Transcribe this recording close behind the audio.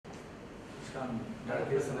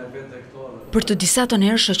Për të disa të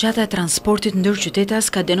herë, shoqata e transportit ndërqytetas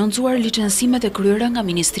ka denoncuar licencimet e kryera nga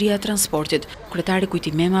Ministria e Transportit. Kryetari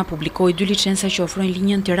Kujti Mema publikoi 2 licenca që ofrojnë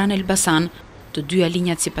linjën Tiranë-Elbasan. Të dyja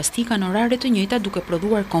linjat sipas tij kanë orare të njëjta duke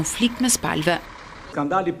prodhuar konflikt mes palëve.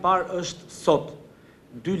 Skandali i parë është sot.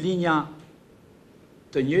 2 linja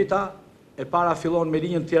të njëjta, e para fillon me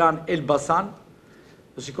linjën Tiranë-Elbasan.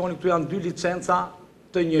 Shikoni, këtu janë 2 licenca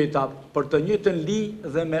të njëjta, për të njëjtën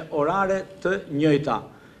linjë dhe me orare të njëjta.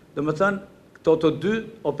 Domethënë, këto të dy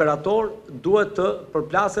operator duhet të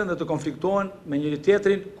përplasen dhe të konfliktohen me njëri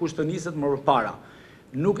tjetrin kush të niset më përpara.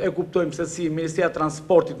 Nuk e kuptojmë se si Ministria e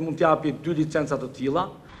Transportit mund t'japi 2 licenca të tilla.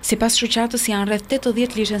 Sipas shoqatës janë rreth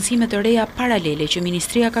 80 licencime të reja paralele që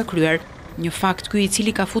Ministria ka kryer, një fakt ky i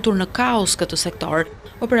cili ka futur në kaos këtë sektor.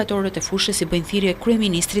 Operatorët e fushës i bëjnë thirrje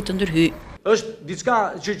kryeministrit të ndërhyjë. Është diçka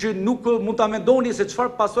që nuk mund ta mendoni se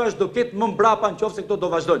çfarë pasojash do ketë më mbrapa nëse këto do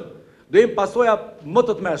vazhdojnë. Do jenë pasoja më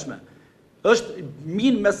të tmerrshme. Është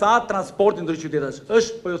min me sahat transporti ndërqytetas.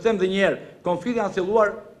 Është, po ju them edhe një herë, konflikti janë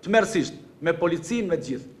filluar tmerrsisht me policinë, me të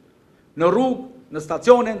gjithë. Në rrugë, në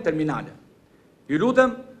stacione, në terminale. Ju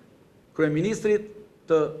lutem kryeministrit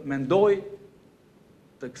të mendoj,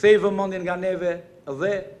 të kthejë vëmendjen nga neve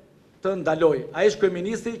dhe të ndaloj. Ai është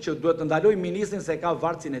kryeministri që duhet të ndaloj ministrin se ka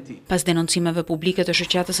varësinë e tij. Pas denoncimeve publike të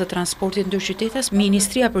shoqatës së transportit ndërqytetas,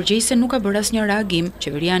 Ministria përgjegjëse nuk ka bërë asnjë reagim.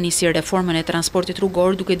 Qeveria nisi reformën e transportit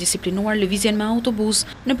rrugor duke disiplinuar lëvizjen me autobus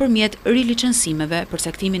nëpërmjet rilicencimeve,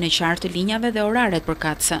 përcaktimin e qartë të linjave dhe oraret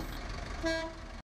përkatëse.